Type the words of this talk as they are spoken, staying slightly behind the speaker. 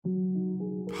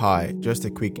Hi, just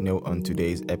a quick note on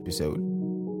today's episode.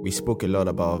 We spoke a lot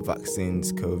about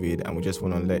vaccines, COVID, and we just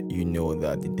want to let you know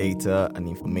that the data and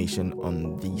information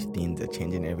on these things are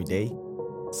changing every day.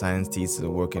 Scientists are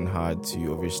working hard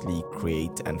to obviously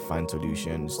create and find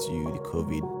solutions to the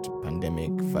COVID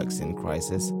pandemic vaccine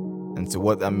crisis. And so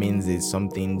what that means is some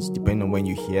things, depending on when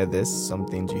you hear this, some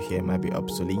things you hear might be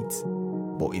obsolete.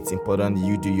 But it's important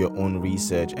you do your own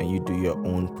research and you do your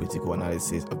own critical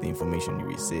analysis of the information you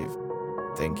receive.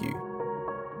 Thank you.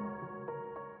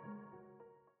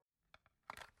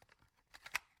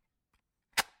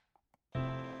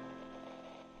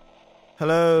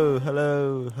 Hello.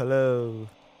 Hello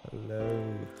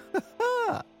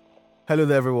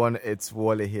there, everyone. It's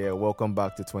Wally here. Welcome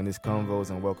back to 20s Convos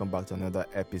and welcome back to another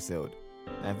episode.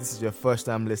 And if this is your first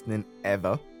time listening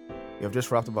ever, we have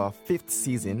just wrapped up our 5th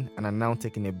season and are now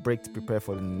taking a break to prepare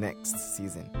for the next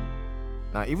season.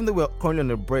 Now, even though we're currently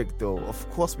on a break, though, of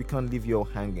course we can't leave you all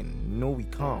hanging. No, we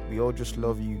can't. We all just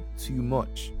love you too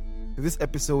much. So this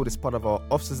episode is part of our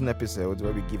off-season episodes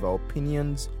where we give our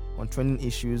opinions on trending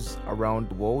issues around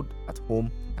the world, at home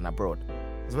and abroad,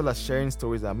 as well as sharing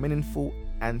stories that are meaningful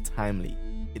and timely.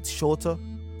 It's shorter,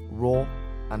 raw,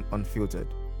 and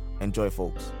unfiltered. Enjoy,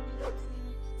 folks.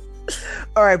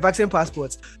 All right, vaccine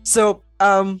passports. So,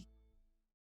 my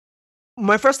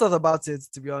first thought about it,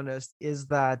 to be honest, is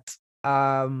that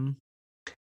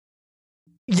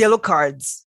yellow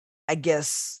cards, I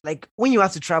guess, like when you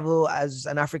have to travel as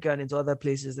an African into other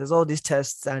places, there's all these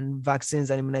tests and vaccines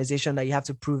and immunization that you have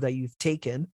to prove that you've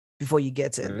taken before you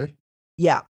get in. Really?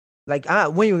 Yeah. Like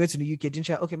when you went to the UK, didn't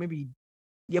you? Okay, maybe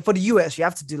for the US, you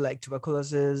have to do like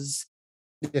tuberculosis.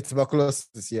 Yeah,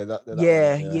 tuberculosis. Yeah, that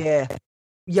Yeah.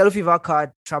 Yellow fever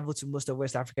card, travel to most of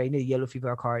West Africa, you need a yellow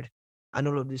fever card and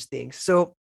all of these things.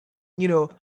 So,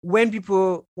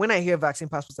 when I hear vaccine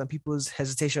passports and people's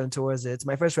hesitation towards it,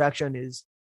 my first reaction is,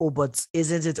 oh, but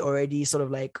isn't it already sort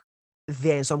of like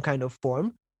there in some kind of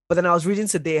form? But then I was reading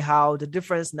today how the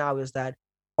difference now is that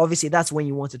obviously that's when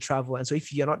you want to travel. And so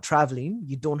if you're not traveling,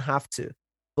 you don't have to.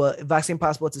 But vaccine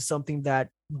passport is something that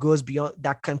goes beyond,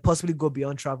 that can possibly go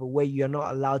beyond travel, where you're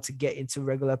not allowed to get into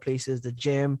regular places, the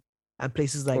gym and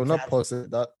places like that. Not possible.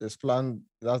 That is planned.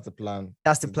 That's the plan.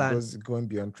 That's the plan. It going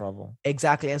beyond travel.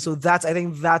 Exactly. And so I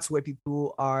think that's where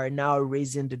people are now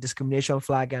raising the discrimination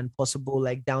flag and possible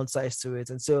like downsides to it.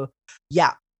 And so,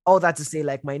 yeah, all that to say,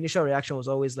 like my initial reaction was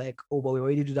always like, oh, but we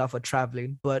already do that for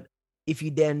traveling. But if you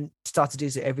then start to do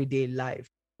it to everyday life,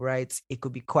 right, it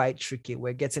could be quite tricky.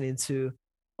 We're getting into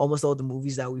almost all the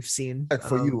movies that we've seen. Like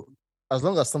for you, as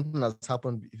long as something has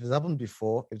happened, if it's happened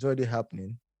before, if it's already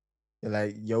happening,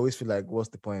 you always feel like, what's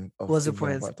the point of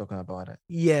talking about it?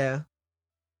 Yeah.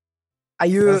 Are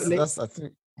you that's I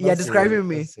think yeah, describing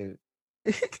me?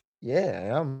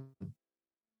 Yeah, I am.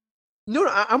 No,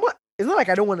 I'm not. It's not like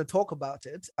I don't want to talk about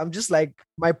it. I'm just like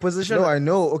my position. No, I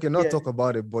know. Okay, not talk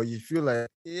about it, but you feel like,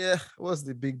 yeah, what's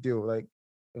the big deal? Like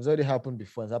it's already happened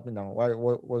before. It's happening now. Why?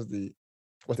 What's the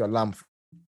alarm?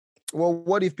 Well,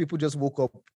 what if people just woke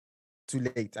up too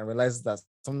late and realized that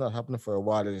something that happened for a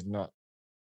while is not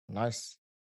nice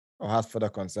or has further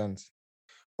concerns?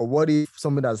 Or what if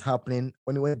something that's happening,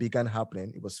 when it began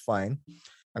happening, it was fine,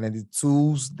 and then the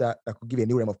tools that could give a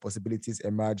new realm of possibilities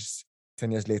emerged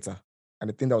 10 years later, and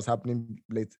the thing that was happening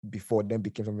late before then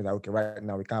became something that, okay, right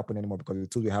now it can't happen anymore because the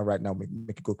tools we have right now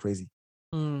make it go crazy.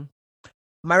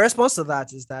 My response to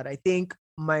that is that I think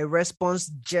my response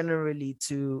generally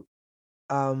to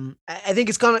I think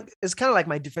it's kind of like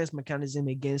my defense mechanism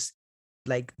against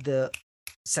like the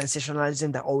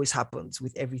sensationalism that always happens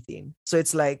with everything. So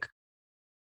it's like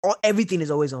everything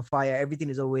is always on fire, everything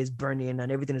is always burning,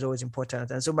 and everything is always important.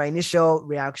 And so my initial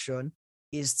reaction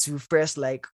is to first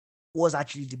like, what's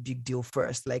actually the big deal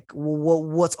first? Like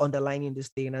what's underlining this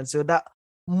thing? And so that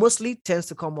mostly tends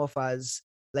to come off as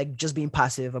like just being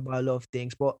passive about a lot of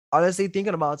things. But honestly,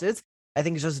 thinking about it, I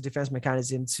think it's just a defense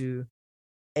mechanism to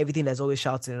everything that's always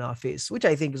shouting in our face, which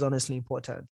I think is honestly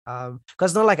important.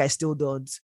 Because it's not like I still don't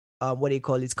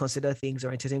consider things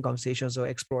or entertain conversations or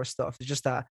explore stuff. It's just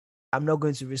that I'm not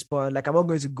going to respond. Like I'm not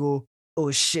going to go,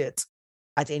 oh shit,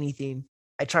 at anything.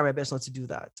 I try my best not to do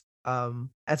that. And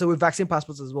so with vaccine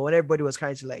passports as well, when everybody was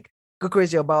trying to like go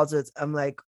crazy about it, I'm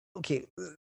like, okay,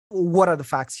 what are the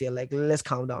facts here? Like, let's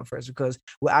calm down first, because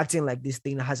we're acting like this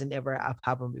thing hasn't ever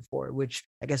happened before, which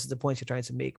I guess is the point you're trying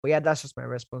to make. But yeah, that's just my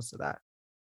response to that.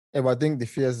 Yeah, but I think the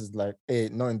fears is like,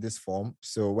 not in this form.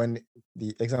 So when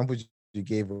the examples you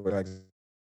gave were like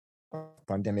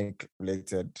pandemic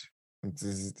related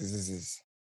diseases,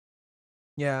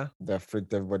 yeah, that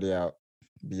freaked everybody out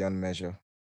beyond measure.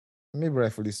 Maybe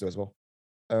rightfully so as well.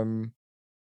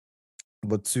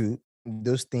 But two,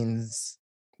 those things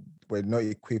were not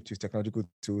equipped with technological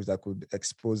tools that could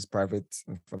expose private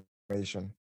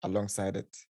information alongside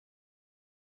it.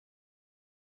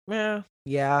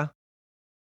 Yeah.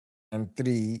 And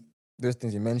three, those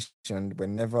things you mentioned were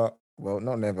never, well,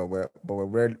 not never, but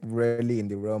were rarely in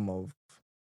the realm of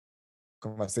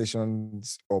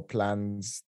conversations or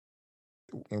plans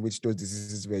in which those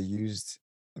diseases were used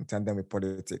in tandem with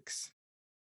politics.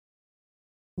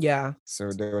 Yeah.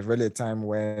 So there was really a time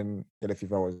when yellow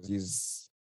fever was used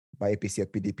by APC or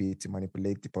PDP to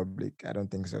manipulate the public. I don't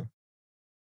think so.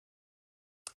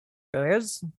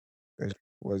 There's It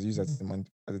was used as a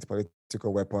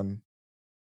political weapon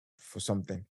for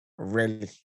something. Really.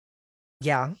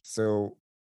 yeah. So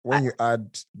when you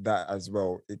add that as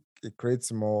well, it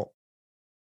creates more,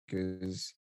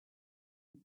 because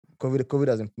COVID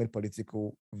has been made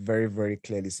political very, very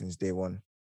clearly since day one.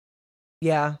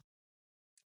 Yeah.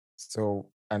 So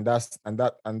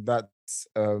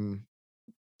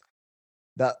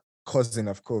that cousin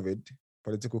of COVID,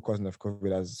 political cousin of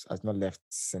COVID, has not left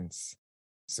since.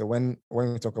 So when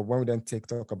we talk about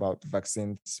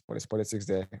vaccines, politics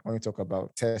there. When we talk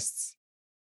about tests,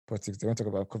 politics. When we talk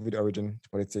about COVID origin,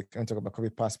 politics. When we talk about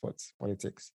COVID passports,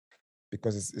 politics,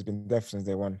 because it's been there since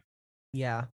day one.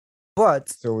 Yeah. But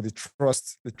so the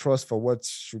trust for what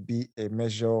should be a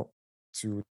measure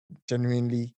to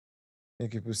genuinely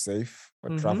make people safe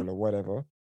or travel or whatever,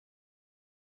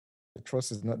 the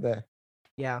trust is not there.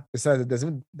 Yeah. Besides, there's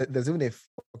even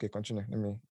okay, continue.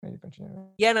 Let me continue.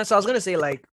 Yeah, no, so I was gonna say,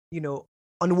 like,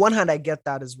 on the one hand, I get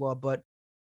that as well, but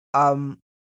on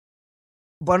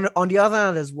the other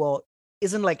hand as well,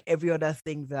 isn't like every other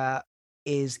thing that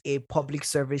is a public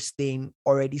service thing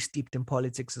already steeped in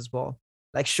politics as well?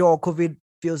 Like, sure, COVID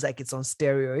feels like it's on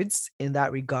steroids in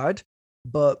that regard,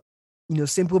 but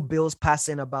simple bills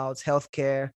passing about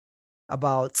healthcare,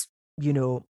 about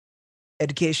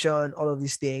education, all of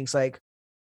these things, like,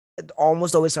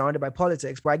 almost always surrounded by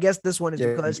politics. But I guess this one is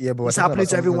because it's happening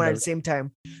to everyone at the same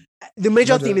time. The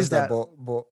major thing is that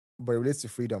but it relates to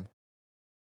freedom,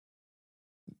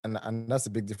 and that's a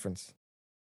big difference.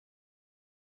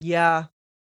 Yeah.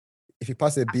 If you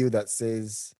pass a bill that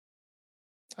says,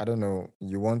 I don't know,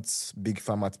 you want big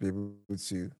pharma to be able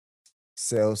to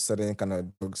sell certain kind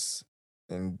of drugs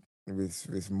and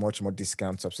with much more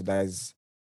discount, subsidized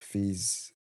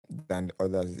fees than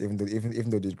others, even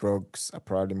though the drugs are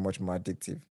probably much more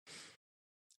addictive.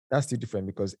 That's still different,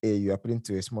 because A, you're appealing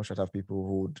to a small set of people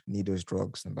who would need those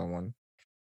drugs, number one.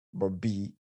 But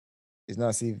B, it's not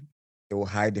as if it will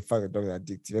hide the fact that drugs are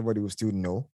addictive. Everybody will still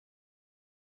know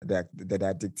that they're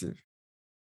addictive.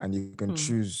 And you can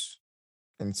choose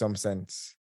in some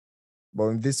sense. But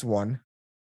in this one,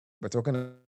 we're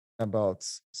talking about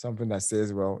something that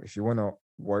says, well, if you want to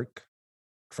work,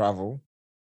 travel,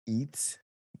 eat,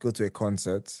 go to a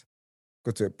concert,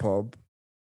 go to a pub,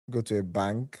 go to a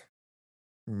bank,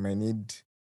 you may need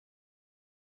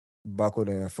barcode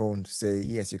on your phone to say,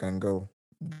 yes, you can go.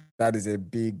 That is a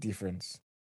big difference.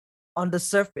 On the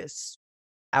surface,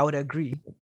 I would agree.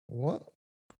 What?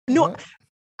 No, what?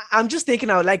 I'm just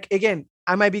thinking out, like, again,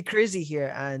 I might be crazy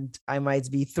here and I might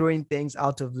be throwing things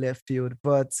out of left field,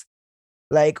 but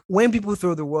like, when people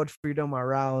throw the word freedom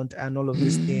around and all of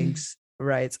these things,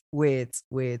 right? Wait,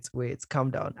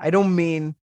 calm down. I don't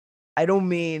mean, I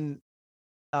don't even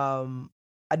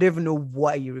know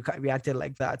why you reacted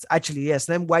like that. Actually, yes.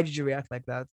 Then why did you react like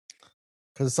that?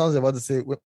 Because it sounds about to say,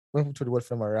 when people throw the word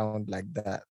freedom around like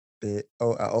that, they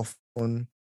are often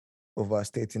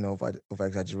overstating, over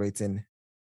exaggerating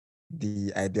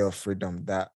the idea of freedom.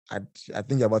 That I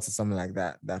think you're about to say something like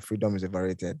that. That freedom is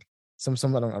overrated.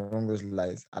 Something along those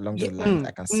lines. I can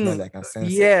smell it. I can sense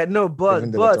it. Yeah, no, but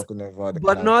not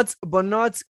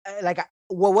like,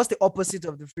 what's the opposite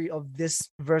of this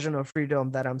version of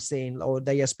freedom that I'm saying, or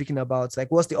that you're speaking about?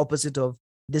 Like, what's the opposite of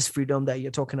this freedom that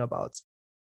you're talking about?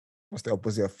 What's the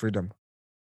opposite of freedom?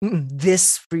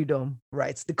 This freedom,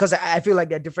 right? Because I feel like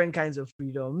there are different kinds of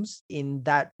freedoms in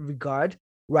that regard,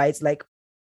 right? Like,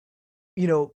 I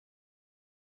don't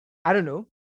know.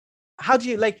 How do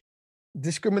you, like,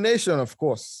 discrimination? Of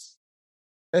course,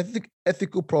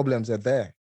 ethical problems are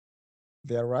there.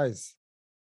 They arise.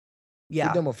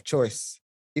 Yeah. Freedom of choice.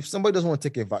 If somebody doesn't want to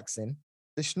take a vaccine,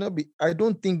 they should not be. I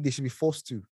don't think they should be forced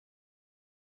to.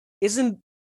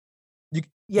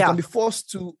 You can be forced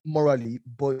to morally,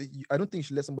 but I don't think you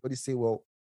should let somebody say, well,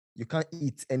 you can't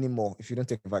eat anymore if you don't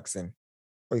take a vaccine,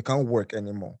 or you can't work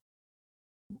anymore.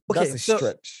 Okay, that's a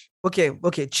stretch.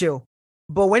 Okay, chill.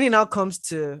 But when it now comes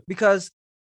to, because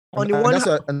on the one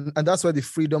hand, and that's why the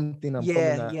freedom thing I'm coming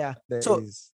at. Yeah. So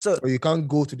you can't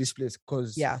go to this place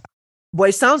because But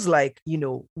it sounds like,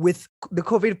 with the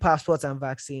COVID passports and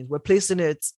vaccines, we're placing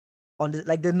it on the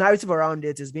like the narrative around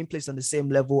it is being placed on the same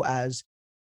level as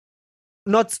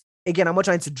not again, I'm not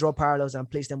trying to draw parallels and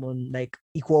place them on like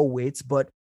equal weights, but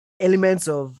elements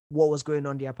of what was going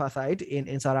on the apartheid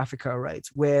in South Africa, right?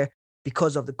 Where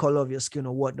because of the color of your skin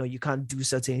or whatnot, you can't do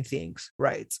certain things,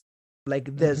 right?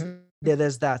 Like there's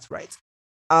that, right?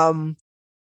 And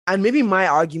maybe my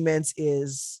argument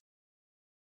is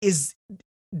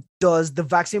does the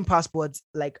vaccine passport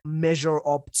like measure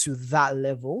up to that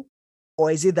level? Or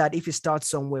is it that if it starts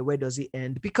somewhere, where does it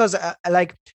end? Because I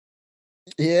like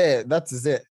yeah, that is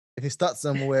it. If you start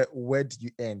somewhere, where do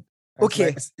you end? And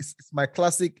okay, it's my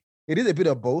classic. It is a bit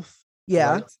of both,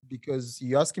 yeah, right? Because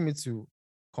you're asking me to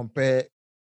compare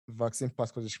vaccine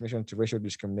passport discrimination to racial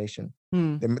discrimination.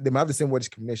 mm, They might have the same word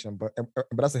discrimination, but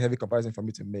that's a heavy comparison for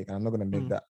me to make, and I'm not going to make mm,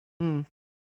 that. mm.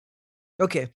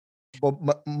 Okay,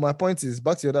 But my point is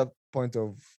back to the other point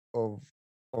of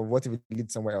what if it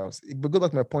leads somewhere else. It goes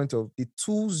back to my point of the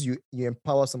tools you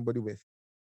empower somebody with.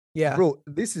 yeah, Bro,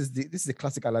 this is the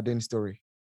classic Aladdin story.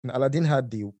 And Aladdin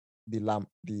had the lamp,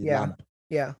 yeah,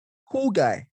 yeah, Cool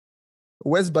guy,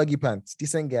 wears baggy pants,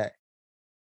 decent guy.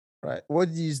 Right? What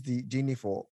do you use the genie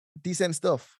for? Decent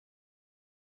stuff.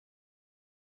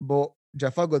 But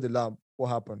Jafar got the lamp. What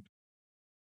happened?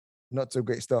 Not so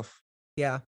great stuff.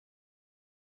 yeah,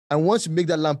 And once you make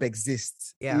that lamp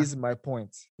exist, yeah, is my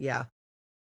point. yeah.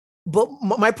 But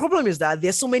my problem is that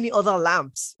there's so many other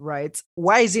lamps, right?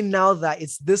 Why is it now that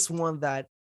it's this one that,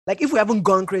 like, if we haven't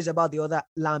gone crazy about the other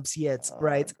lamps yet,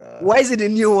 right? God. Why is it the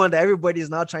new one that everybody is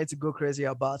now trying to go crazy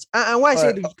about? And why is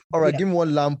it? All right, yeah. give me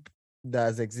one lamp that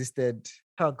has existed.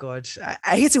 Oh God,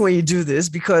 I hate it when you do this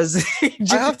because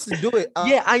I have to do it.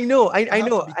 Yeah, I know, I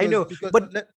know.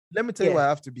 But let me tell you why I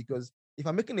have to, because if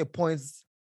I'm making a point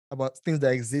about things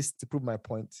that exist to prove my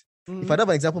point, if I have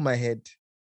an example in my head,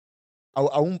 I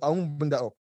won't bring that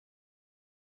up.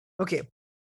 Okay,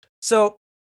 so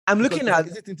I'm looking at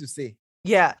anything to say.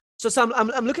 Yeah, so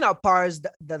I'm looking at powers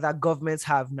that governments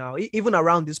have now, even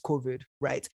around this COVID,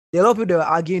 right? There are a lot of people that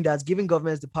are arguing that giving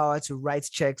governments the power to write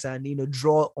checks and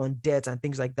draw on debt and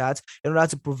things like that in order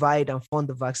to provide and fund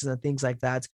the vaccines and things like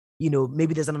that.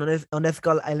 Maybe there's an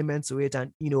unethical element to it,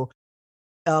 and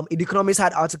Economist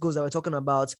had articles that were talking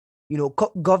about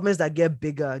governments that get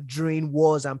bigger during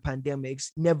wars and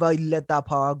pandemics never let that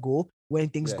power go when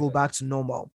things go back to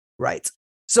normal, right?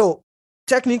 So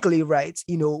technically, right,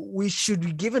 we should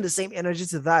be given the same energy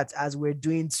to that as we're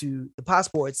doing to the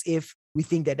passports if we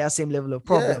think that same level of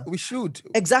problem. Yeah, we should.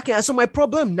 Exactly. And so my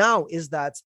problem now is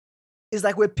that it's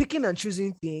like we're picking and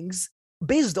choosing things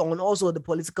based on also the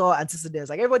political antecedents.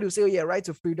 Like everybody will say, oh yeah, right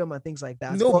to freedom and things like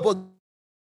that. No, but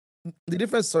the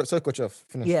difference, sorry, Coach,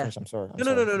 finish. I'm sorry.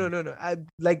 No. I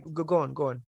like go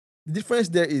on. The difference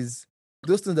there is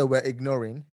those things that we're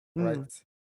ignoring, right,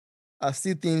 are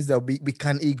still things that we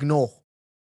can ignore.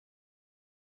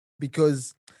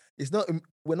 Because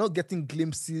we're not getting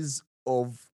glimpses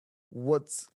of what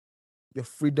your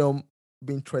freedom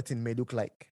being threatened may look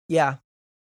like. Yeah.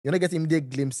 You're not getting immediate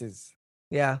glimpses.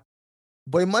 Yeah.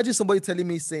 But imagine somebody telling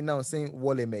me, saying,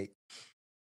 Wale, mate,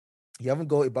 you haven't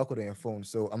got a barcode on your phone,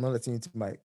 so I'm not letting you into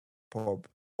my pub,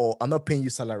 or I'm not paying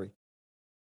you salary.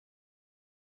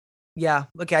 Yeah.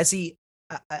 Okay. I see.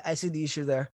 I see the issue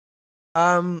there.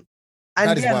 And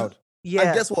that is wild. Yeah.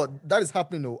 And guess what? That is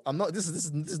happening. No, I'm not. This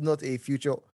is not a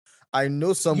future. I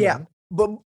know someone. Yeah, but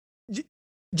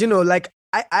like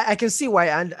I can see why,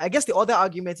 and I guess the other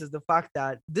argument is the fact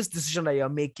that this decision that you're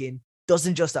making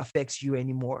doesn't just affect you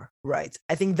anymore, right?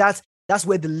 I think that's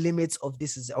where the limits of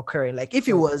this is occurring. Like if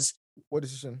it was what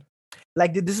decision?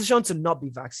 Like the decision to not be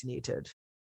vaccinated,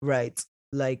 right?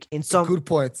 Like in some good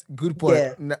point.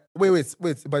 Yeah. Now, wait.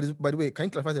 By the way, can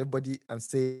you clarify to everybody and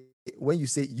say when you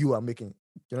say you are making,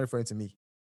 you're not referring to me?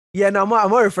 Yeah, no, I'm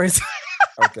not referring to.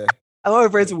 Okay. I'm not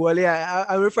referring to Wally.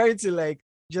 I'm referring to like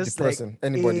just the person, like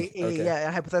anybody.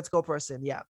 A hypothetical person.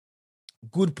 Yeah.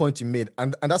 Good point you made,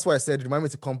 and that's why I said. Remind me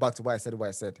to come back to what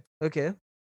I said. Okay.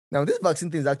 Now this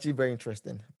vaccine thing is actually very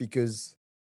interesting because,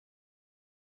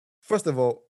 first of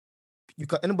all,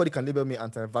 anybody can label me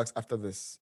anti-vax after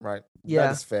this, right? Yeah.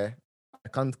 That is fair. I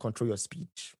can't control your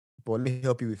speech, but let me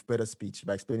help you with better speech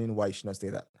by explaining why you should not say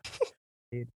that.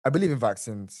 I believe in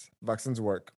vaccines. Vaccines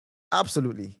work.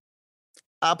 Absolutely.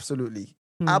 Absolutely.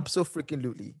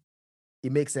 Absolutely.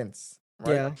 It makes sense.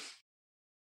 Right? Yeah.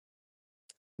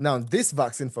 Now, this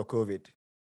vaccine for COVID,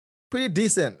 pretty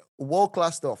decent,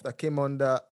 world-class stuff that came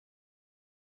under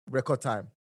record time,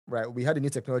 right? We had a new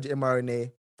technology,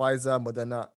 mRNA, Pfizer,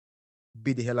 Moderna,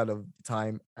 beat the hell out of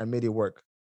time and made it work.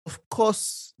 Of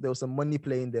course, there was some money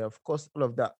playing there. Of course, all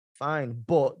of that, fine.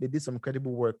 But they did some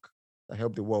incredible work that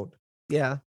helped the world.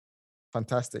 Yeah.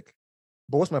 Fantastic.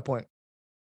 But what's my point?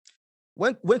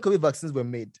 when COVID vaccines were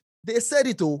made, they said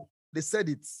it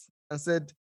and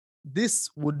said this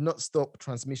would not stop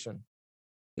transmission.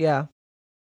 Yeah.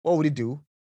 What would it do?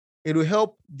 It will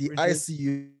help the Reduce.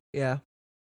 ICU Yeah.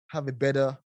 have a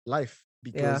better life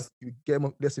because you get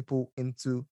less people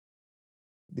into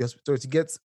the hospital, to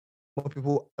get more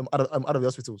people out of the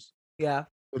hospitals. Yeah.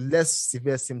 So less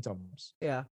severe symptoms.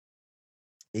 Yeah.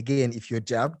 Again, if you're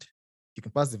jabbed, you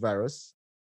can pass the virus.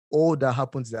 All that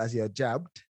happens is as you're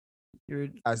jabbed,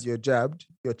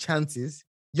 your chances,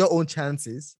 your own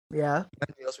chances, yeah,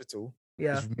 in the hospital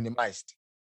yeah, is minimized.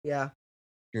 Yeah.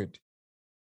 Good.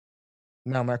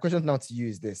 Now, my question now to you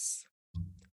is this.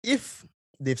 If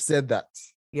they've said that,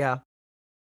 yeah,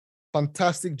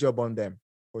 fantastic job on them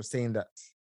for saying that,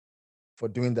 for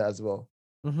doing that as well.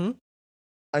 Mm-hmm.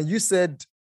 And you said,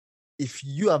 if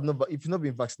you've not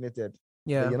been vaccinated,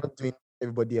 yeah, you're not doing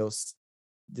everybody else,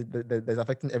 that's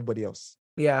affecting everybody else.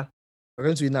 Yeah. What I'm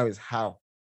going to you now is how.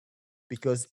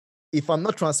 Because if I'm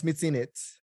not transmitting it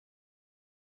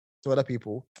to other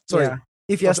people, Yeah.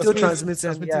 If you're still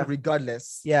transmitting yeah.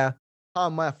 regardless, yeah, how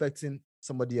am I affecting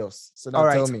somebody else? So now All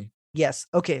right. tell me. Yes.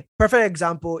 Okay. Perfect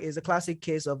example is a classic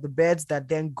case of the beds that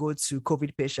then go to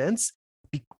COVID patients,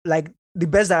 like the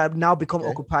beds that have now become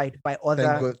occupied by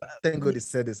other. Thank God he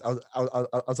said this. I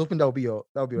was hoping that would be your.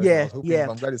 Yeah. Yeah.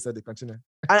 I'm glad he said it. Continue.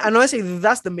 And honestly,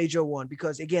 that's the major one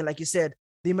because again, like you said,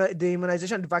 the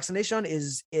immunization, the vaccination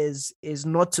is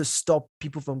not to stop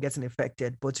people from getting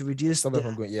infected, but to reduce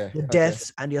the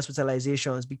deaths and the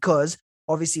hospitalizations. Because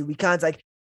obviously, we can't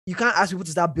you can't ask people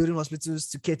to start building hospitals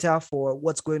to cater for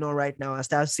what's going on right now and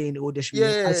start saying, oh, there should be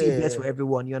ICU beds for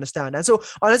everyone. You understand? And so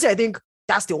honestly, I think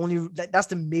that's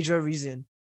the major reason.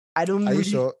 I don't. Are you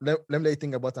sure? Let me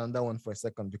think about that one for a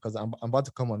second because I'm about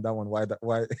to come on that one. Why?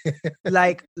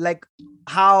 like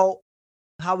how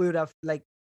we would have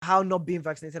how not being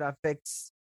vaccinated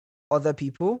affects other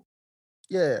people.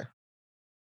 Yeah.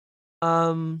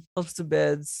 Hospital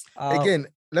beds. Again,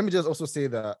 let me just also say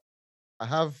that I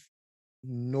have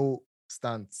no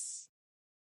stance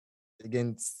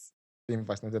against being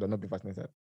vaccinated or not being vaccinated.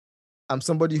 I'm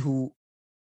somebody who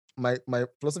my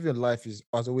philosophy in life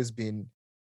has always been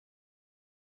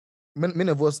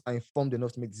many of us are informed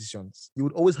enough to make decisions. You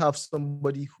would always have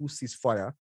somebody who sees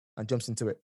fire and jumps into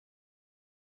it.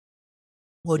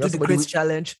 Or do the great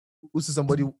challenge. Who sees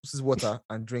somebody who sees water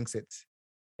and drinks it.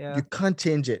 Yeah. You can't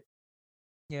change it.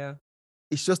 Yeah.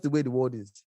 It's just the way the world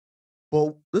is.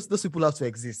 But those people have to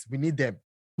exist. We need them.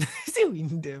 We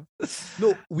need them.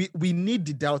 No, we need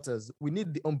the doubters. We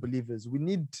need the unbelievers. We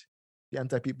need the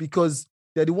anti-people because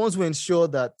they're the ones who ensure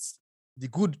that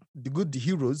the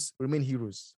heroes remain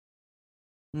heroes.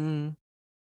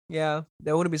 Yeah,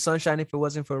 there wouldn't be sunshine if it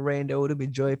wasn't for rain. There wouldn't be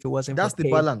joy if it wasn't That's for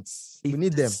the balance. We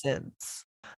need them.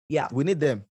 Yeah. We need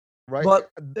them. Right. But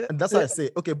and that's why I say,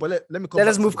 okay, but let me come let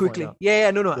us move quickly. Yeah,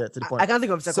 no. Yeah, to the point. I can't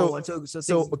think of the second one.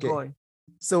 So okay. Going.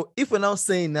 So if we're now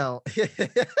saying now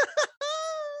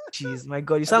jeez, my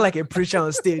God, you sound like a preacher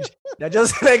on stage. They're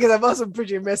just like it's about to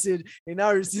preach a message. He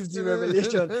now receives the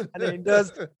revelation, and then he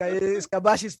does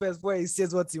Kabashi's first where he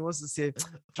says what he wants to say.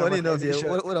 Funny enough, yeah.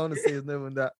 What I want to say is never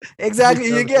that. Exactly,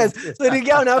 you guess. So the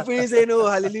guy now finish saying, "Oh,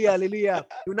 hallelujah, hallelujah."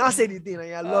 You now say the thing, and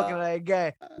you're looking like,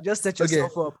 "Guy, just set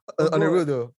yourself up." On the road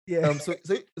though, yeah. So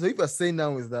if you're saying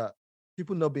now is that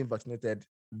people not being vaccinated,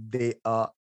 they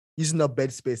are using up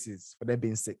bed spaces for them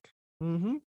being sick.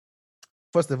 Mm-hmm.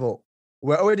 First of all,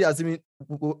 we're already assuming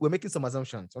we're making some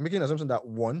assumptions. We're making an assumption that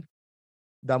one,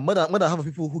 that more than half of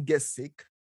people who get sick,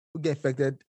 who get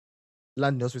infected,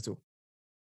 land in the hospital.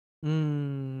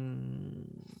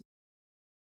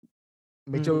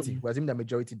 Majority. We're assuming that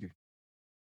majority do.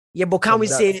 Yeah, but can we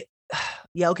say?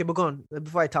 Yeah, okay, but go on.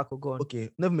 Before I tackle, go on. Okay,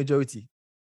 not majority.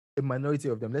 A minority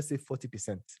of them. Let's say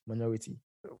 40% minority.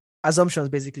 Assumptions,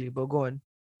 basically, but go on.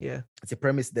 Yeah, it's a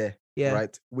premise there. Yeah,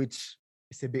 right. Which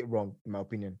is a bit wrong, in my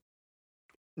opinion.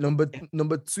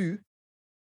 Number two,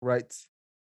 right?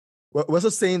 We're also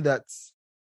saying that,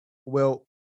 well,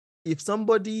 if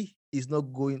somebody is not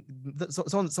going,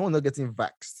 someone not getting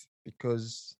vaxxed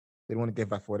because they don't want to get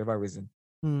vaxxed for whatever reason,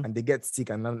 and they get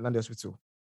sick and land in the hospital,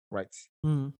 right?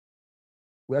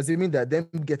 We're assuming that them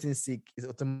getting sick is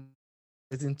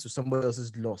automatic to somebody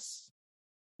else's loss,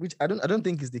 which I don't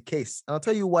think is the case. And I'll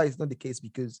tell you why it's not the case,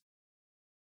 because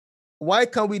why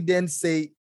can't we then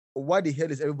say, why the hell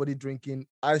is everybody drinking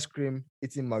ice cream,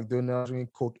 eating McDonald's,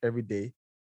 drinking Coke every day,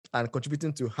 and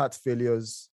contributing to heart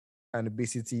failures and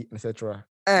obesity, etc.,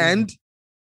 and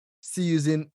still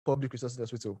using public resources in the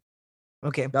hospital?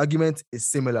 Okay. The argument is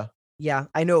similar. Yeah,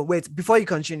 I know. Wait, before you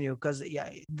continue, because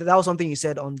that was something you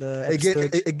said on the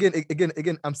episode.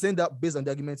 Again, I'm saying that based on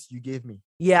the arguments you gave me.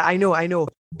 Yeah, I know.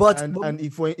 But and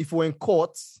if we're in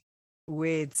court,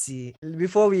 wait, see,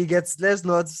 before we get, there's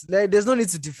no need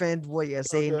to defend what you're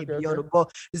saying beyond.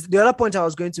 But the other point I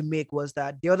was going to make was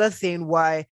that the other thing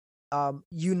why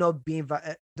you not being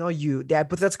not you, the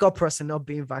hypothetical person not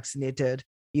being vaccinated,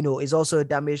 is also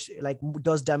damage, like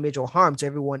does damage or harm to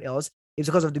everyone else. It's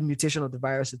because of the mutation of the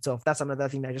virus itself. That's another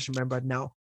thing I just remembered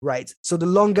now, right? So the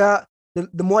longer,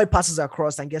 the more it passes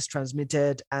across and gets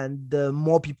transmitted, and the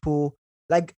more people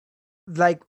like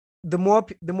the more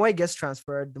it gets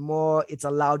transferred, the more it's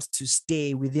allowed to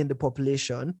stay within the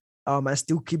population, and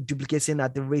still keep duplicating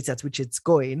at the rate at which it's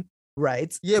going,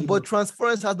 right? Yeah, but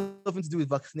transference has nothing to do with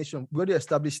vaccination. We already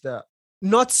established that.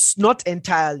 Not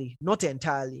entirely.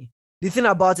 The thing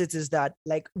about it is that,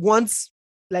 like, once,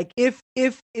 like, if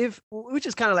which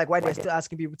is kind of like why they're still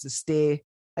asking people to stay.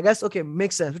 I guess, okay,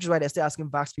 makes sense, which is why they're still asking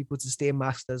vaxxed people to stay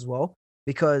masked as well.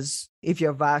 Because if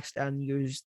you're vaxxed and you're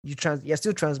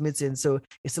still transmitting, so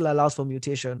it still allows for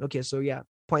mutation. Okay, so yeah,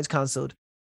 points cancelled.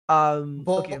 But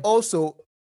okay. Also,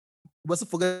 we're also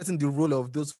forgetting the role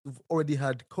of those who've already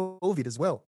had COVID as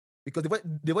well, because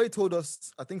they've already told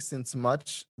us, I think since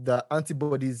March, that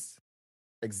antibodies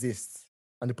exist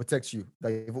and they protect you.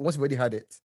 Like once you've already had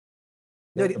it,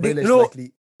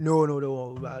 likely. No.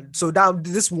 So now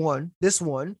this one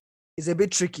is a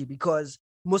bit tricky, because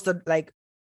most of, like,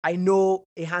 I know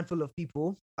a handful of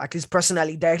people, at least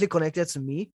personally, directly connected to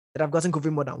me, that have gotten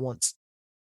COVID more than once.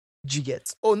 Do you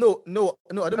get? Oh no!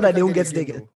 I don't know that they won't get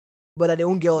it, but that they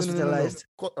won't get hospitalized.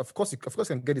 No. Of course, you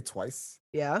can get it twice.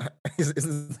 Yeah.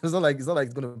 it's not like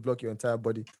it's gonna block your entire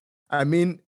body. I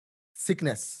mean,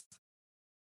 sickness.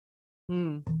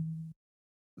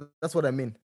 That's what I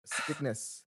mean.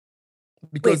 Sickness.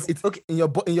 Because it's okay in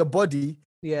your body.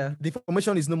 Yeah. The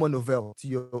information is no more novel to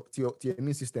your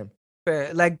immune system.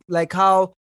 Fair. Like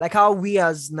how we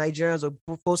as Nigerians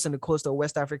or folks in the coast of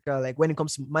West Africa, like when it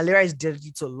comes to malaria, is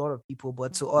deadly to a lot of people,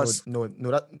 but to us,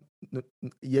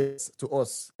 yes, to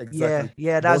us, exactly.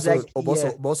 Yeah, that's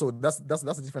also that's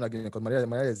a different argument, because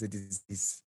malaria is a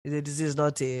disease. It's a disease,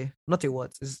 not a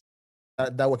what?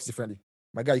 That works differently.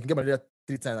 My guy, you can get malaria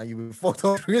 3 times and you will fucked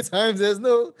up 3 times. There is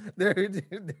no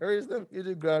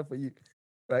middle ground for you,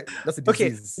 right? That's a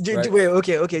disease. Okay, right? Wait,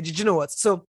 okay. Did you know what?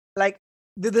 So, like,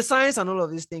 the science and all of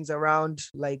these things around,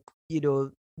 like,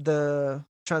 the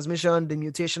transmission, the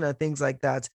mutation, and things like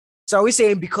that. So are we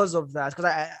saying because of that?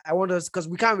 Because I wonder, because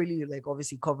we can't really, like,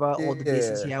 obviously cover all the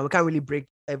bases here. We can't really break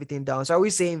everything down. So are we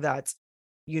saying that,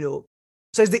 so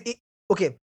is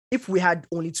okay, if we had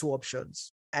only 2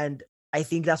 options, and I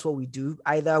think that's what we do.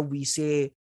 Either we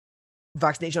say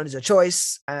vaccination is a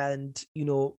choice, and,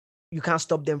 you can't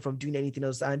stop them from doing anything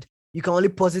else, and you can only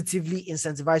positively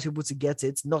incentivize people to get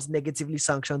it, not negatively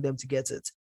sanction them to get it.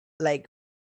 Like,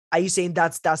 are you saying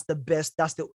that's the best?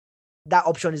 That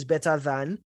option is better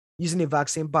than using a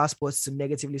vaccine passport to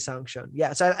negatively sanction?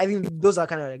 Yeah. So I think those are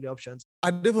kind of like the options.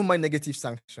 I don't even mind negative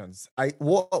sanctions.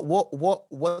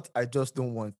 What I just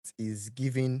don't want is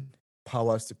giving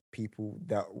powers to people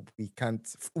that we can't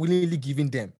willingly giving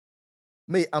them.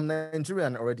 Mate, I'm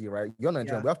Nigerian already, right? You're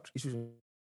Nigerian. Yeah. We have issues with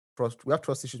trust. We have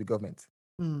trust issues with government.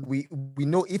 We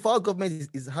know if our government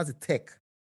has a tech,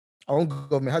 our own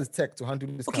government has a tech to handle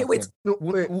this. Okay, wait.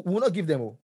 We'll not give them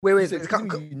all. Wait. Calm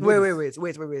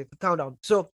down.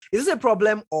 So is this a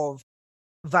problem of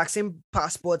vaccine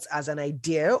passports as an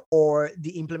idea, or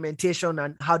the implementation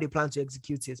and how they plan to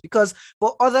execute it? Because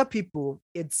for other people,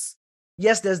 it's,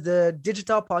 yes, there's the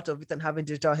digital part of it and having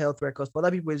digital health records. For other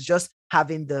people, it's just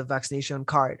having the vaccination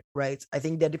card, right? I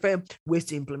think there are different ways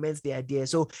to implement the idea.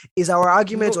 So is our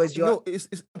argument, or is your... No, it's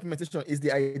implementation is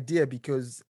the idea,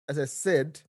 because, as I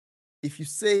said, if you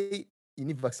say you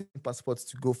need vaccine passports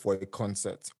to go for a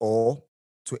concert or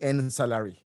to earn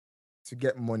salary, to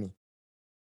get money.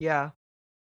 Yeah.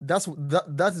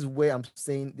 That is where I'm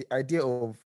saying the idea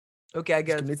of I get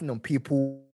discriminating on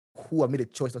people who have made a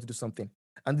choice not to do something.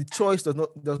 And the choice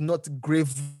does not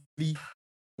gravely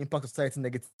impact society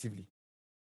negatively,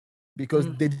 because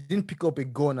they didn't pick up a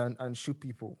gun and shoot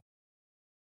people.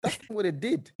 That's what they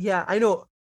did. Yeah, I know.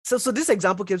 So this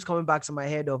example keeps coming back to my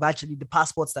head of actually the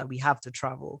passports that we have to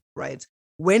travel, right?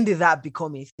 When did that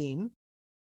become a thing?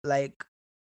 Like,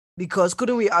 because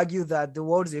couldn't we argue that the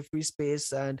world is a free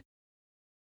space, and,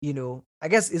 I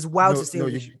guess it's wild to say.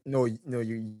 You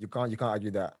can't argue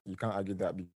that. You can't argue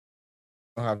that. You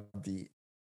don't have the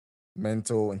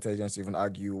mental intelligence to even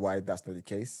argue why that's not the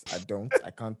case.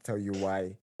 I can't tell you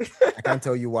why. I can't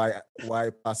tell you why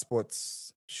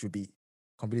passports should be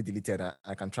completely deleted.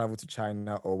 I can travel to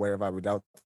China or wherever without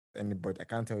anybody. I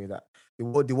can't tell you that. The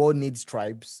world needs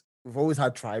tribes. We've always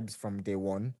had tribes from day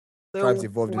one. Tribes So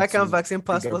evolved why can't into vaccine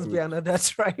bigger passports be groups. another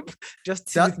tribe?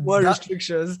 Just That with more that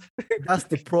restrictions. that's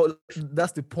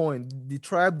that's the point. The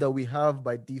tribe that we have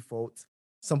by default,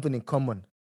 something in common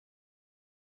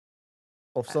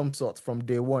of some sort from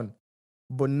day one.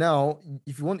 But now,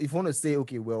 if you want to say,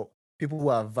 okay, well, people who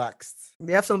are vaxxed,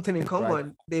 They have something in right?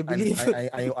 common. They And believe.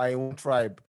 I own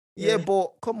tribe. Yeah, Yeah.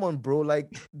 but come on, bro.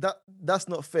 Like that's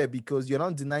not fair because you're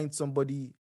not denying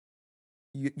somebody.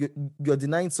 You're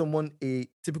denying someone a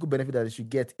typical benefit that they should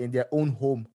get in their own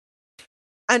home.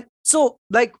 And so,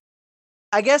 like,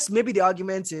 I guess maybe the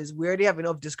argument is we already have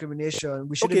enough discrimination.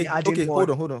 We shouldn't be adding more.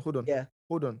 Hold on. Yeah.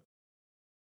 Hold on.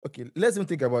 Okay, let's even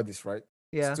think about this, right?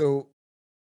 Yeah. So,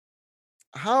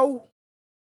 how?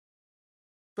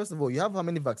 First of all, you have how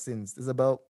many vaccines? There's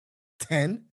about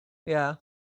 10 Yeah.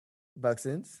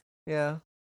 vaccines. Yeah.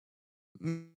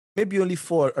 Maybe only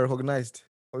 4 are recognized,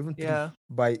 or even 3 Yeah.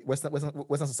 by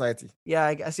Western society. Yeah.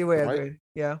 I see where you're Right? going.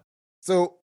 Yeah.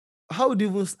 So, how would we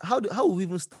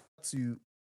even start to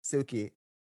say, okay,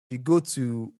 you go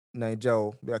to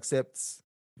Nigeria, we accept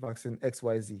vaccine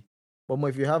XYZ, but more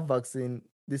if you have vaccine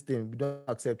this thing, we don't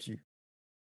accept you.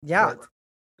 Yeah. Right?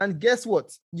 And guess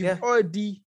what? You've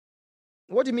already.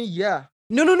 What do you mean? Yeah.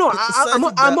 No. I'm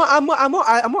Society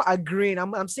not agreeing.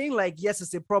 I'm saying like yes,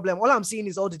 it's a problem. All I'm seeing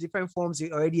is all the different forms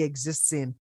it already exists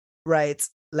in, right?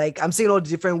 Like I'm seeing all the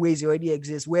different ways it already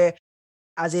exists. Where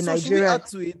as a So should we Nigerian, add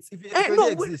to it? If it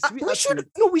already exists, should we add to it?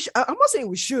 No, we should. I'm not saying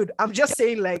we should. I'm just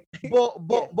saying like, but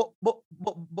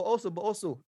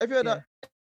also every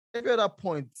other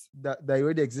point that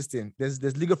already existing,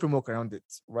 there's legal framework around it,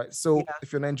 right? So Yeah.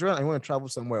 if you're Nigerian and you want to travel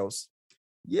somewhere else,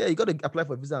 yeah, you got to apply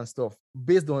for visa and stuff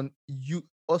based on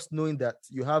us knowing that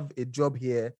you have a job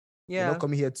here. You're yeah, not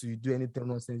coming here to do anything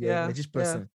nonsense. You're Yeah, a legit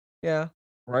person, yeah.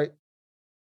 right?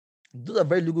 Those are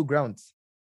very legal grounds.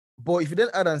 But if you then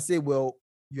add and say, well,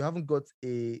 you haven't got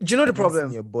a Do you know the this problem?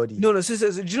 in your body. No. So,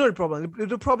 do you know the problem?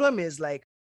 The problem is like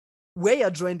where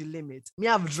you're drawing the limit. Me,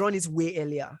 I've drawn it way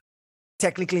earlier,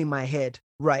 technically in my head,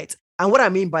 right? And what I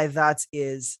mean by that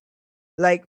is,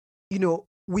 like, you know,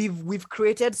 we've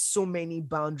created so many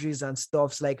boundaries and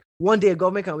stuffs. Like one day a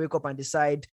government can wake up and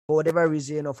decide for whatever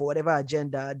reason or for whatever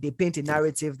agenda, they paint a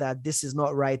narrative that this is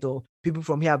not right, or people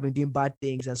from here have been doing bad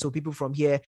things, and so people from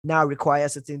here now require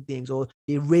certain things, or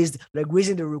they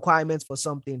raising the requirements for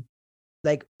something.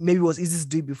 Like maybe it was easy to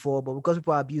do it before, but because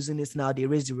people are abusing it now, they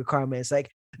raise the requirements.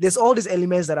 Like there's all these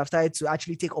elements that have started to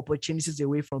actually take opportunities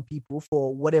away from people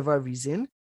for whatever reason.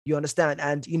 You understand?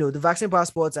 And you know, the vaccine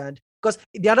passports, and because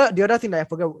the other thing that I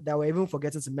forgot that we're even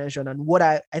forgetting to mention, and what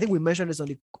I think we mentioned this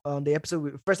on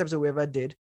the first episode we ever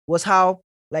did, was how,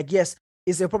 like, yes,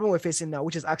 it's a problem we're facing now,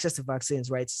 which is access to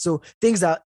vaccines, right? So things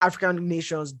that African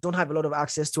nations don't have a lot of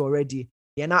access to already,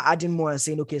 they're now adding more and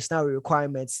saying, okay, it's now a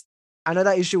requirement.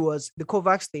 Another issue was the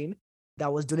COVAX thing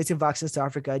that was donating vaccines to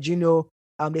Africa. Do you know,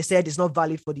 they said it's not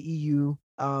valid for the EU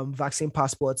vaccine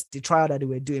passports, the trial that they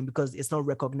were doing, because it's not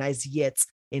recognized yet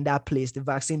in that place, the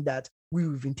vaccine that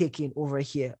we've been taking over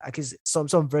here, like is some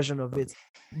version of it.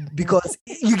 Because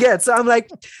you get, so I'm like,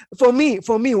 for me,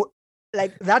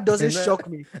 like that doesn't shock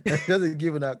me. It doesn't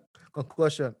give that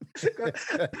concussion.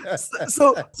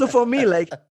 so for me, like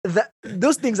that,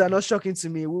 those things are not shocking to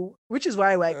me, which is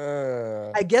why like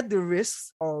I get the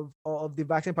risks of the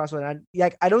vaccine passport, and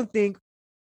like I don't think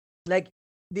like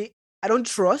I don't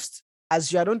trust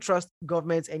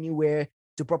governments anywhere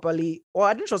to properly, or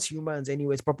I don't trust humans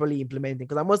anyway to properly implementing,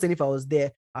 because I'm not saying if I was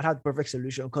there I'd have the perfect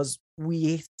solution, because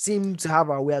we seem to have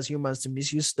our way as humans to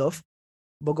misuse stuff.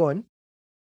 But go on.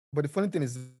 But the funny thing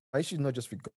is, my issue is not just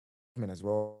with government as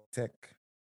well, tech.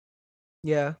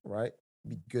 Yeah. Right?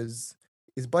 Because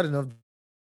it's bad enough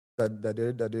that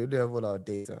they already have all our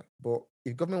data. But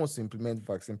if government wants to implement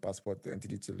vaccine passport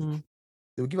digitally,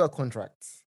 they will give out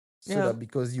contracts. So that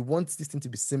because you want this thing to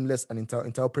be seamless and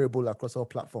interoperable across all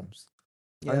platforms.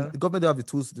 Yeah. And the government don't have the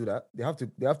tools to do that. They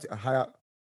have to hire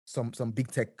some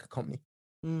big tech company,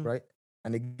 right?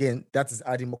 And again, that is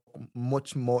adding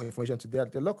much more information to their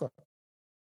locker,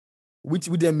 which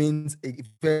then means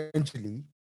eventually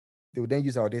they will then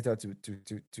use our data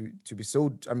to be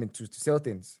sold. I mean, to sell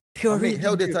things. Health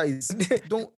data is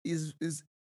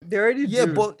they already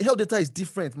do. But health data is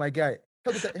different, my guy.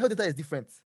 Health data is different.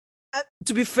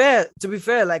 To be fair,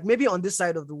 like maybe on this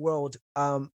side of the world,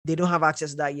 they don't have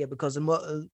access to that yet because a lot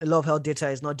of health data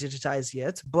is not digitized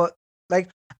yet. But like,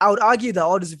 I would argue that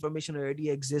all this information already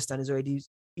exists and is already,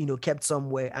 kept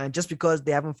somewhere. And just because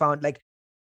they haven't found, like,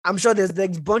 I'm sure there's a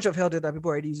bunch of health data people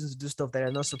already using to do stuff that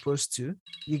are not supposed to.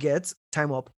 You get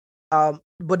time up.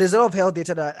 But there's a lot of health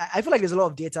data that I feel like there's a lot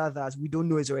of data that we don't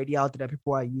know is already out there that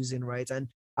people are using, right? And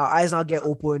our eyes now get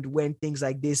opened when things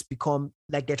like this become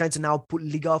like they're trying to now put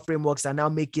legal frameworks and now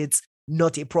make it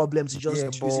not a problem to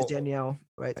just use it anyhow,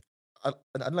 right?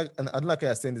 I'd like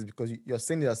you're saying this because you're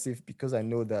saying it as if because I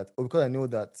know that, or because I know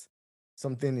that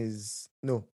something is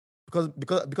no, because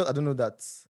I don't know that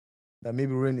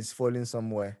maybe rain is falling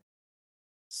somewhere.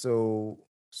 So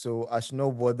I should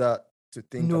not bother to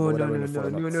think about whether rain will fall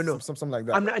or not. Something like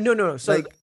that. I'm not, no. So like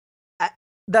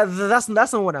that's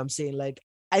not what I'm saying. Like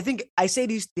I think I say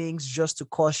these things just to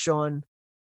caution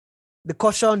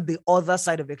the other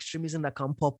side of extremism that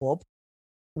can pop up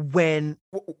when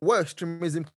what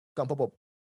extremism can pop up.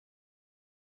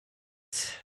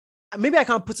 Maybe I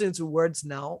can't put it into words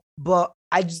now, but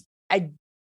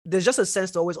there's just a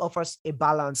sense to always offers a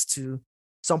balance to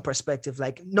some perspective.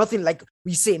 Like nothing, like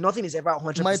we say, nothing is ever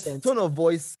 100%. My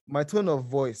tone of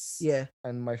voice, yeah,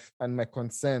 and my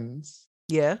concerns,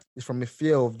 yeah, is from a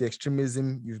fear of the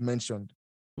extremism you've mentioned.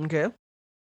 Okay.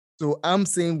 So I'm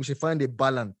saying we should find a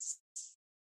balance,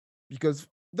 because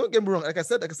don't get me wrong. Like I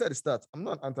said at the start, I'm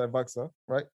not an anti-vaxxer,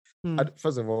 right?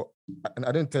 First of all,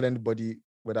 I don't tell anybody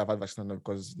whether I've had vaccine or not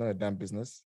because it's not a damn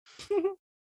business.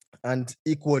 And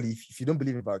equally, if you don't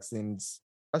believe in vaccines,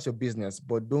 that's your business.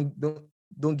 But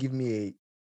don't give me a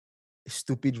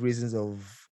stupid reasons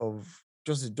of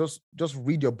just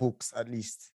read your books at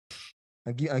least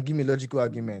and give me a logical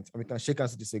argument, and we can shake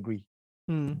hands to disagree.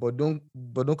 But don't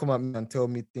come at me and tell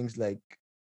me things like,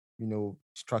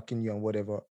 striking you and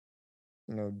whatever.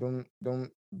 Don't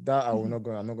that I'm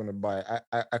not gonna buy.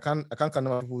 I can't count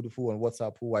on people on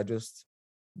WhatsApp who I just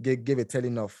gave a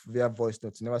telling of via voice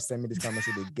notes. Never send me this kind of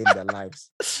message again in their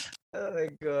lives. Oh my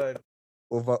god.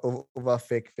 Over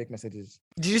fake messages.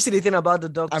 Did you see the thing about the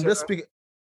doctor? I'm just speaking.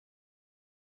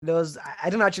 I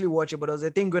didn't actually watch it, but there was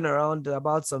a thing going around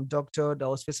about some doctor that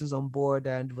was facing on board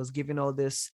and was giving all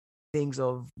this things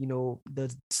of,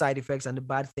 the side effects and the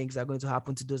bad things that are going to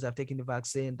happen to those that have taken the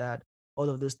vaccine, that all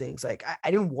of those things. Like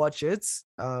I didn't watch it.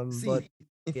 But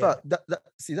in fact,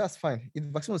 that's fine. If the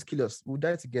vaccine was kill us, we'll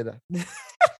die together.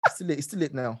 It's too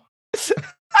late now. It's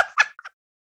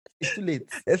too late.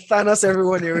 It's Thanos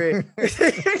everyone away.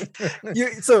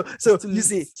 You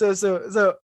see,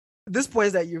 so this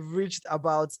point that you've reached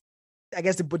about, I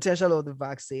guess, the potential of the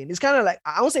vaccine, it's kind of like,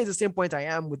 I won't say it's the same point I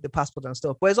am with the passport and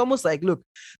stuff, but it's almost like, look,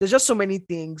 there's just so many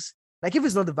things. Like if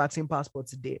it's not the vaccine passport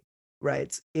today,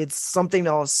 right, it's something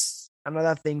else,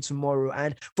 another thing tomorrow.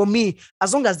 And for me,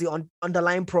 as long as the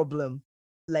underlying problem,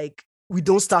 like we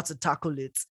don't start to tackle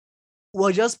it,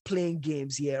 we're just playing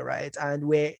games here, right? And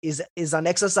where is an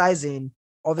exercise in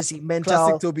obviously mental.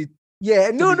 Classic Toby. Yeah,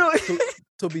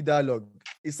 Toby dialogue.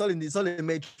 It's all a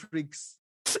matrix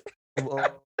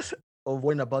of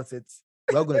worrying about it.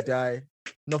 We're all gonna die.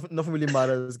 Nothing really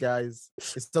matters, guys.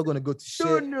 It's not gonna go to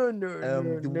shit. No.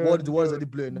 The world is already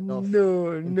blowing enough.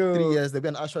 In 3 years, there'll be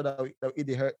an astronaut that will eat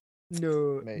the hurt.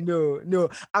 No.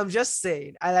 I'm just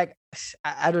saying. I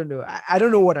don't know. I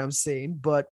don't know what I'm saying,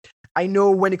 but I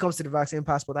know when it comes to the vaccine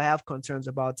passport, I have concerns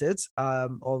about it,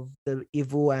 of the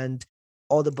evil and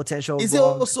all the potential. Is it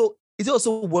also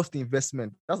worth the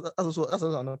investment? That's also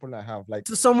another problem I have. Like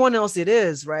to someone else, it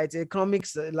is, right.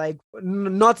 Economics, like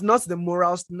not the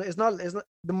morals. It's not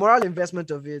the moral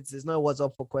investment of it is not what's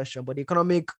up for question, but the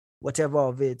economic whatever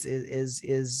of it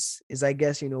is I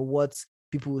guess what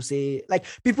people will say. Like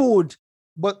people would.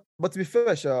 But to be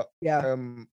fair, sure. Yeah.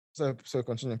 So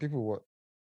continuing. People what?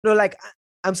 No, like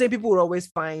I'm saying, people will always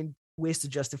find ways to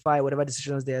justify whatever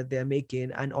decisions they're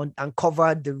making and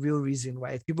uncover the real reason,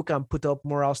 right? People can put up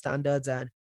moral standards, and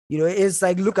it's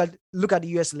like look at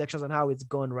the US elections and how it's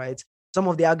gone, right? Some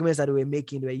of the arguments that they were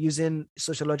making, they were using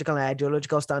sociological and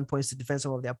ideological standpoints to defend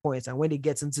some of their points, and when it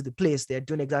gets into the place, they're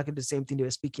doing exactly the same thing they were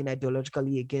speaking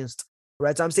ideologically against,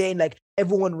 right? So I'm saying, like,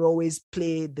 everyone will always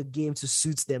play the game to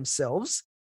suit themselves,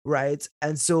 right?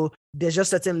 And so there's just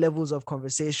certain levels of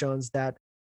conversations that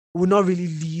will not really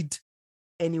lead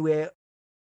anywhere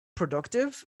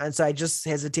productive. And so I just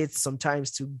hesitate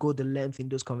sometimes to go the length in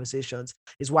those conversations.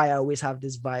 Is why I always have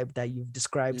this vibe that you've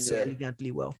described so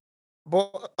elegantly well.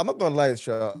 But I'm not gonna lie,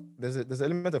 sure. There's an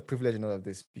element of privilege in all of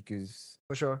this because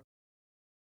for sure.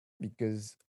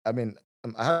 Because I mean,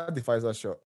 I had the Pfizer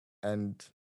shot, and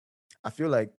I feel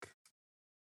like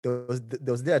there was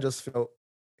a day I just felt,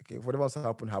 okay, whatever else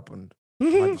happened. I had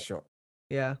the shot.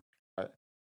 Yeah.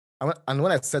 And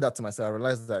when I said that to myself, I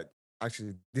realized that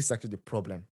actually this is actually the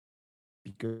problem.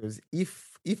 Because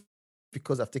if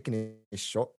because I've taken a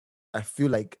shot, I feel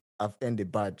like I've earned a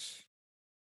badge,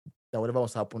 that whatever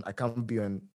else happened, I can't be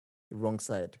on the wrong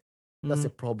side. That's a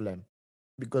problem.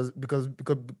 because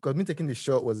me taking the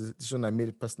shot was a decision I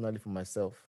made personally for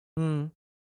myself, Mm.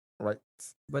 right?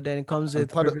 But then it comes And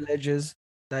with privileges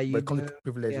that but you it comes do. with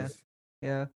privileges.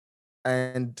 Yeah.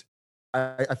 And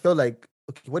I felt like,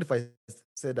 okay, what if I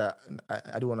said that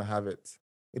I don't want to have it?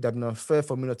 It'd have been unfair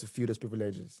for me not to feel those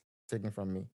privileges taken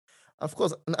from me. Of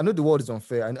course, I know the world is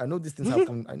unfair. I know these things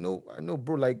happen. I know,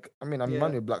 bro. Like, I mean, I'm a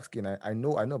man Yeah. with black skin. I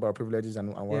know about privileges and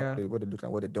Yeah. what they look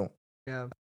and what they don't. Yeah.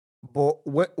 But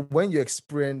when you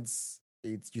experience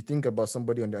it, you think about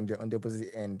somebody on the opposite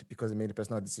end because they made a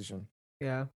personal decision.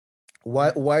 Yeah.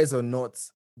 Wise or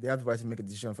not, they have the right to make a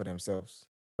decision for themselves.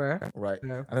 Fair. Right.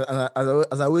 Yeah. And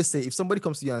as I always say, if somebody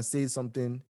comes to you and says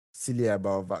something silly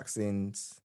about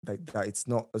vaccines, like that,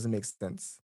 doesn't make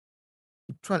sense.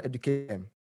 You try and educate them.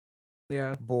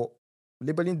 Yeah. But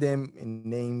labeling them in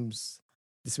names,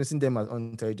 dismissing them as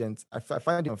unintelligent, I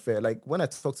find it unfair. Like when I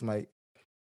talk to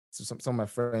some of my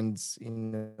friends,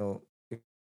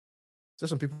 just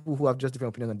some people who have just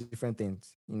different opinions on different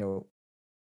things,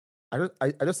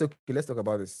 I just say, okay, let's talk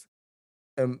about this.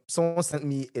 Someone sent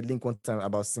me a link one time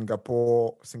about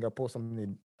Singapore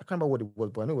something. I can't remember what it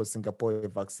was, but I know it was Singapore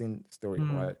vaccine story,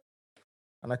 right?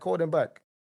 And I called them back,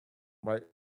 right?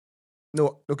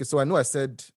 No, okay. So I know I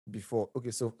said before,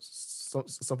 okay. So some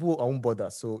people I won't bother.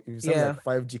 So if you sound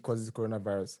like 5G causes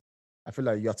coronavirus, I feel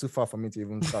like you are too far for me to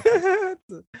even start.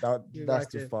 That's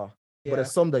too far. But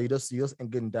there's some that you just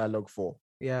engage in dialogue for.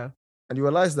 Yeah. And you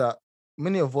realize that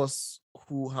many of us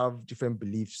who have different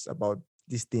beliefs about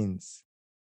these things,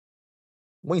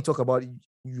 when you talk about it,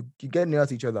 you get near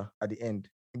to each other at the end.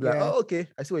 You'll be like, oh, okay,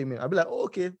 I see what you mean. I'll be like, oh,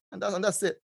 okay, and that's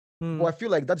it. But I feel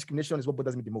like that discrimination is what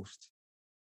bothers me the most.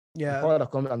 Yeah.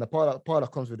 The power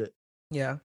that comes with it.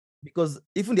 Yeah. Because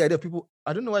even the idea of people,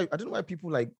 I don't know why people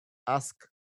like ask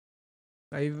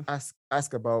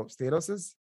about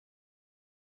statuses.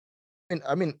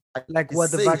 I mean, like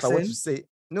what the vaccine? If I want to say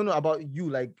no about you,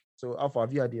 like, so Alpha,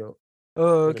 have you idea?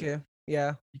 Oh, okay.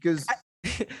 Yeah. Because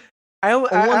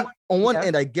on one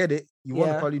end, I get it. You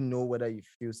want to probably know whether you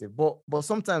feel safe, but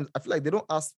sometimes I feel like they don't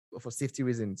ask for safety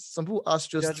reasons. Some people ask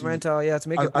just judgmental, to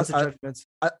make a passive judgment.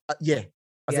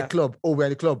 As a club. Oh, we're in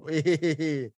the club.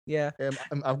 Yeah.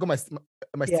 I've got my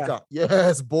sticker.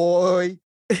 Yes, boy.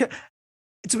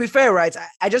 To be fair, right?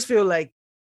 I just feel like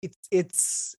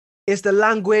it's the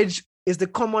language, is the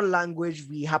common language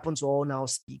we happen to all now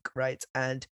speak, right?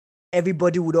 And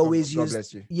everybody would always use.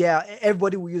 Bless you. Yeah,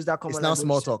 everybody will use that common language. It's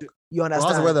now small talk. You understand?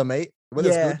 Well, how's the weather, mate?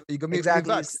 Weather's good. You got me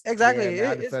exactly. Exactly.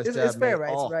 Yeah, it's fair,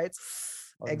 right?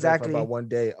 Exactly. About one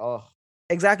day. Oh.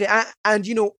 Exactly. And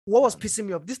what was pissing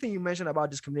me off, this thing you mentioned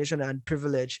about discrimination and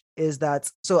privilege, is that,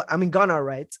 so I'm in Ghana,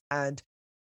 right? And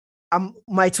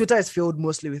my Twitter is filled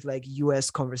mostly with like US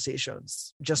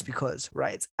conversations, just because,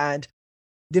 right? And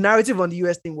the narrative on the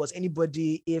US thing was,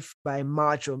 anybody, if by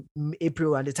March or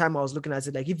April, and the time I was looking at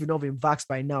it, like, if you've not been vaxxed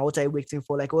by now, what are you waiting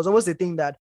for? Like, it was almost a thing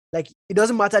that, like, it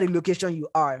doesn't matter the location you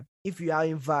are, if you are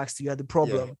in vaxxed, you are the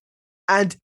problem. Yeah.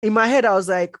 And in my head, I was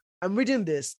like, I'm reading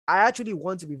this, I actually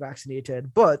want to be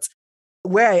vaccinated, but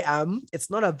where I am, it's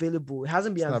not available. It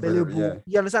hasn't been available. Yeah.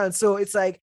 You understand? So it's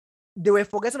like, they were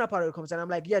forgetting a part of the conversation. I'm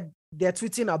like, yeah, they're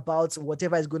tweeting about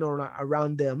whatever is going on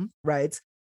around them, right?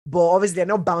 But obviously they're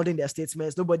not bounding their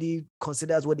statements. Nobody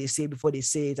considers what they say before they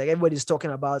say it. Like, everybody's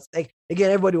talking about, like,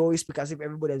 again, everybody always speak as if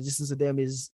everybody that listens to them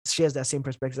shares their same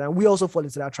perspective. And we also fall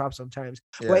into that trap sometimes.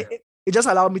 Yeah. But it just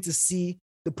allowed me to see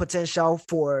the potential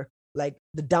for, like,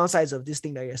 the downsides of this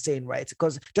thing that you're saying, right?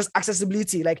 Because just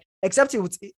accessibility, like, except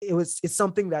it's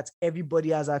something that everybody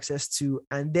has access to,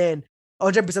 and then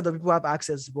 100% of people have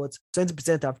access, but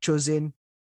 20% have chosen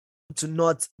to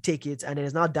not take it, and then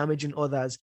it's now damaging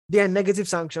others. Their negative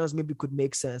sanctions maybe could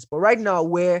make sense. But right now,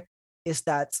 where is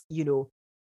that,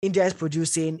 India is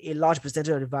producing a large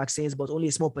percentage of the vaccines, but only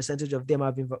a small percentage of them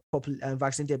have been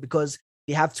vaccinated because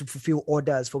they have to fulfill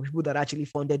orders for people that actually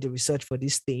funded the research for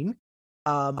this thing.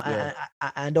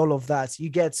 And all of that. You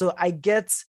get, so I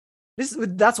get this.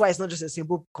 That's why it's not just a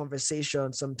simple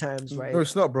conversation sometimes, right? No,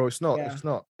 it's not, bro. It's not. Yeah.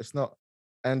 It's not.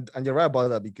 And you're right about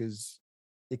that, because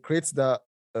it creates that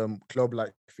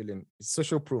club-like feeling. It's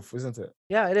social proof, isn't it?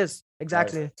 Yeah, it is.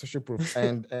 Exactly. Right. Social proof.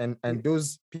 and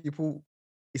those people,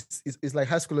 it's like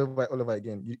high school all over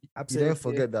again. You don't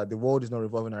forget that the world is not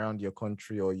revolving around your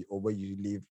country or where you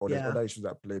live, or there's other issues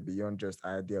at play beyond just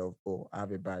idea of, oh, I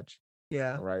have a badge.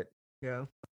 Yeah. Right. Yeah.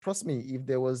 Trust me, if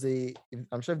there was an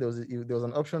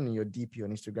option in your DP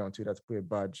on Instagram and Twitter to put a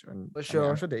badge on, for sure.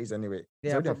 I'm sure there is anyway.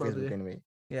 Yeah, it's already on Facebook anyway.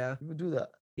 Yeah. People do that.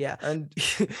 Yeah. And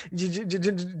do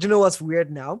you know what's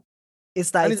weird now?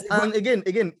 It's like, and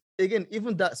again, again,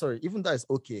 even that is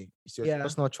okay. It's your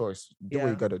personal choice. Do what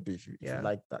you gotta do if you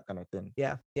like that kind of thing.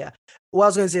 Yeah. What I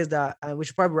was going to say is that, and we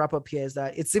should probably wrap up here, is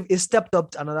that it's stepped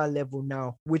up to another level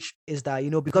now, which is that,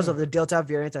 because of the Delta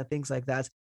variant and things like that,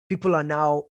 people are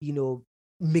now,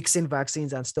 mixing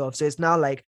vaccines and stuff. So it's now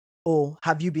like, oh,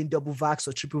 have you been double vaxxed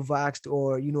or triple vaxxed,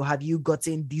 or have you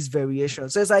gotten these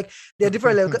variations? So it's like they're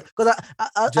different levels. Because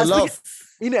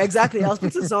exactly. I was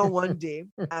speaking to someone one day,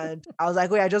 and I was like,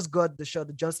 "Wait, I just got the shot,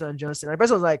 the Johnson and Johnson." And the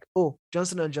person was like, "Oh,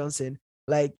 Johnson and Johnson."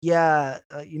 Like, yeah,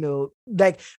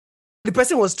 like the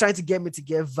person was trying to get me to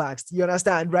get vaxxed. You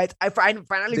understand, right? I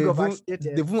finally got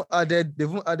vaccinated. They've added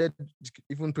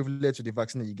even privilege to the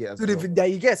vaccine that you get as well.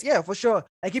 That you get, yeah, for sure.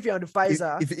 Like if you're on the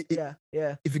Pfizer,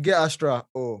 If you get Astra,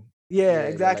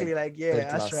 exactly. Like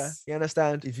Astra. You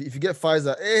understand? If you get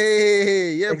Pfizer,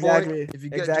 hey, yeah, exactly. Boy. If you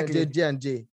get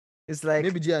J&J, it's like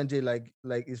maybe J&J like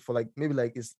it's for like maybe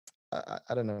like it's.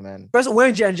 I don't know, man. First,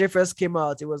 when J&J first came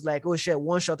out, it was like, oh shit,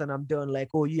 one shot and I'm done. Like,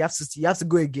 oh, you have to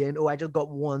go again. Oh, I just got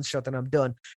one shot and I'm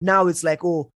done. Now it's like,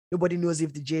 oh, nobody knows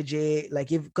if the JJ, like,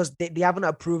 because they haven't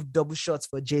approved double shots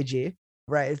for JJ,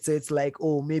 right? So it's like,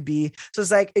 oh, maybe. So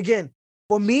it's like, again,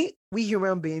 for me, we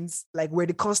human beings, like, we're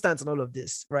the constants in all of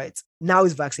this, right? Now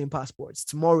is vaccine passports.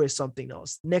 Tomorrow is something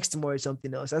else. Next tomorrow is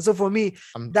something else. And so for me,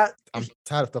 I'm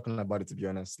tired of talking about it, to be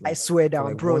honest. Like, I swear down,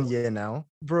 like bro. 1 year now,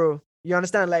 bro. You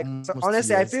understand? Like, so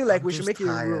honestly, I feel like we should make it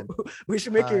a rule. We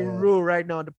should make it a rule right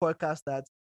now on the podcast that,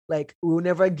 like, we will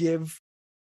never give,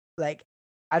 like,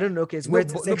 I don't know, because we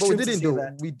didn't do.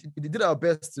 We did our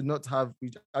best to not have.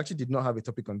 We actually did not have a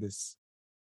topic on this.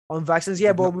 On vaccines,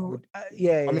 yeah, but I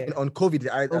mean, on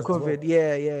COVID, well.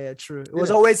 Yeah, true. It was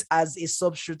always as a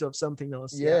substitute of something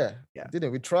else. Yeah.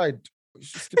 Didn't we tried? It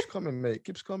just keeps coming, mate.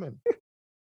 Keeps coming.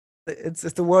 It's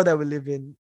the world that we live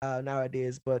in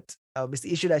nowadays, but it's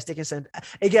the issue that's taking center.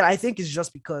 Again, I think it's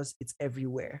just because it's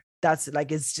everywhere. That's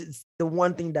like, it's just the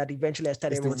one thing that eventually has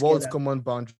started. It's the world's common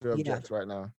boundary object right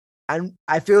now, and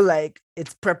I feel like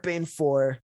it's prepping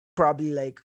for probably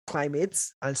like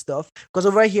climates and stuff, because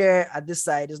over here at this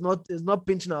side it's not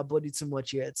pinching our body too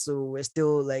much yet, so we're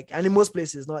still like, and in most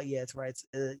places not yet, right?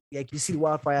 Like you see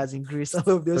wildfires in Greece,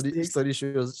 all of those things. Study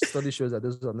shows that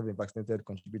those who have not been vaccinated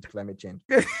contribute to climate change.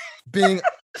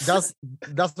 That's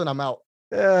when I'm out.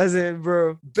 Yeah, that's it,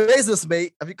 bro. Bezos,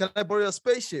 mate. Can I borrow your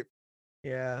spaceship?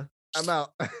 Yeah, I'm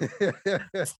out.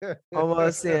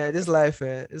 Almost. Yeah, this life.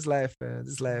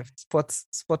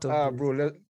 Spot on.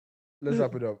 Bro, let's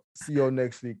wrap it up. See you all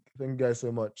next week. Thank you guys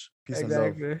so much. Peace and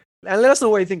love. And let us know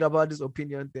what you think about these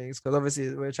opinion things, because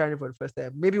obviously we're trying it for the first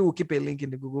time. Maybe we'll keep a link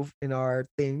in our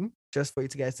thing just for you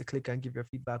guys to click and give your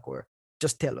feedback, or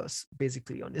just tell us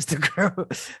basically on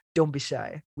Instagram. Don't be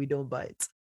shy. We don't bite.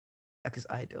 Because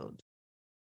I don't.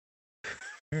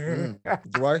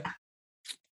 Do I?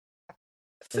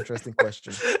 Interesting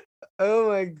question. Oh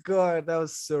my god, that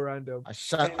was so random. I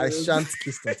shan't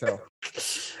kiss and tell.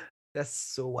 That's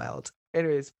so wild.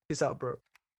 Anyways, peace out, bro.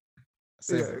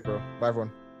 Safe, bro. Bye,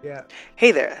 everyone. Yeah.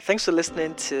 Hey there. Thanks for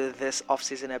listening to this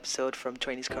off-season episode from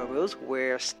 20s Convos.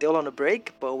 We're still on a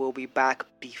break, but we'll be back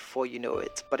before you know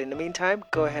it. But in the meantime,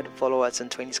 go ahead and follow us on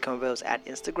 20s Convos at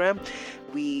Instagram.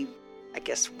 We, I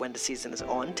guess when the season is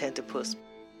on,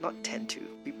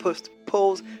 we post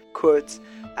polls, quotes,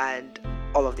 and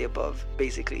all of the above,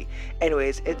 basically.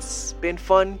 Anyways, it's been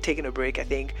fun taking a break. I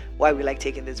think why we like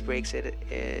taking these breaks,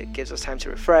 it gives us time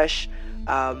to refresh,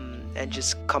 and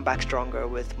just come back stronger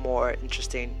with more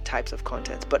interesting types of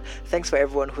content. But thanks for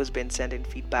everyone who's been sending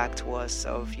feedback to us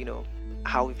of,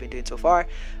 how we've been doing so far.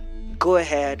 Go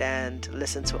ahead and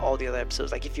listen to all the other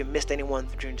episodes. Like, if you missed anyone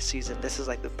during the season, this is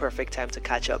like the perfect time to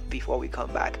catch up before we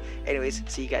come back. Anyways,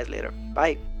 see you guys later.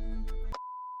 Bye.